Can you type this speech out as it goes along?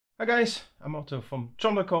Hi guys, I'm Otto from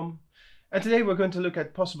Tahoma, and today we're going to look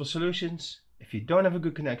at possible solutions if you don't have a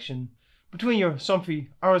good connection between your Somfy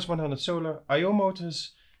RS100 Solar IO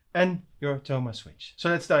motors and your Tahoma switch. So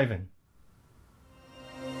let's dive in.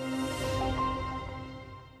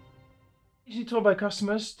 Usually told by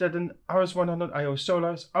customers that an RS100 IO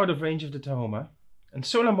Solar is out of range of the Tahoma, and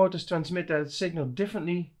solar motors transmit that signal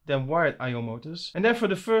differently than wired IO motors, and therefore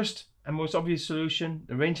the first and most obvious solution,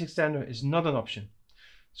 the range extender, is not an option.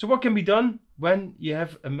 So what can be done when you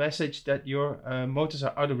have a message that your motors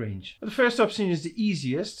are out of range? Well, the first option is the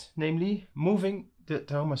easiest, namely moving the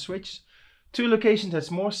Tahoma switch to a location that's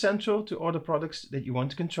more central to all the products that you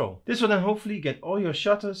want to control. This will then hopefully get all your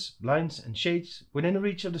shutters, blinds and shades within the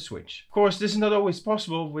reach of the switch. Of course, this is not always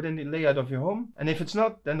possible within the layout of your home, and if it's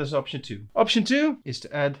not, then there's option 2. Option 2 is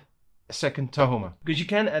to add a second Tahoma, because you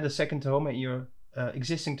can add a second Tahoma in your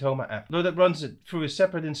existing Tahoma app. Though that runs it through a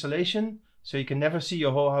separate installation, so you can never see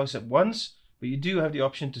your whole house at once, but you do have the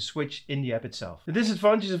option to switch in the app itself. The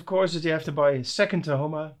disadvantage, of course, is you have to buy a second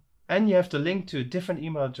Tahoma and you have to link to a different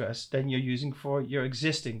email address than you're using for your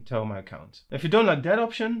existing Tahoma account. If you don't like that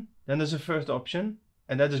option, then there's a first option,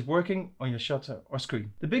 and that is working on your shutter or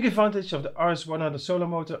screen. The big advantage of the RS100 solar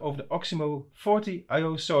motor over the Oximo 40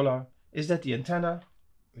 IO Solar is that the antenna,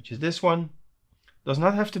 which is this one, does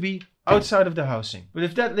not have to be outside of the housing. But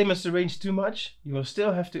if that limits the range too much, you will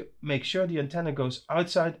still have to make sure the antenna goes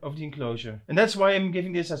outside of the enclosure. And that's why I'm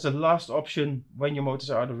giving this as the last option when your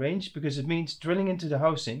motors are out of range, because it means drilling into the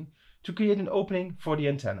housing to create an opening for the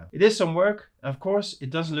antenna. It is some work, and of course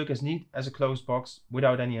it doesn't look as neat as a closed box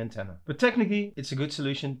without any antenna. But technically it's a good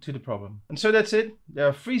solution to the problem. And so that's it. There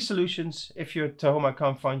are 3 solutions if your Tahoma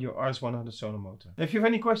can't find your RS100 solar motor. Now, if you have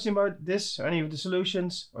any question about this or any of the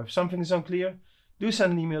solutions, or if something is unclear, do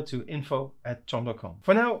send an email to info@tahoma.com.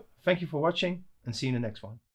 For now, thank you for watching and see you in the next one.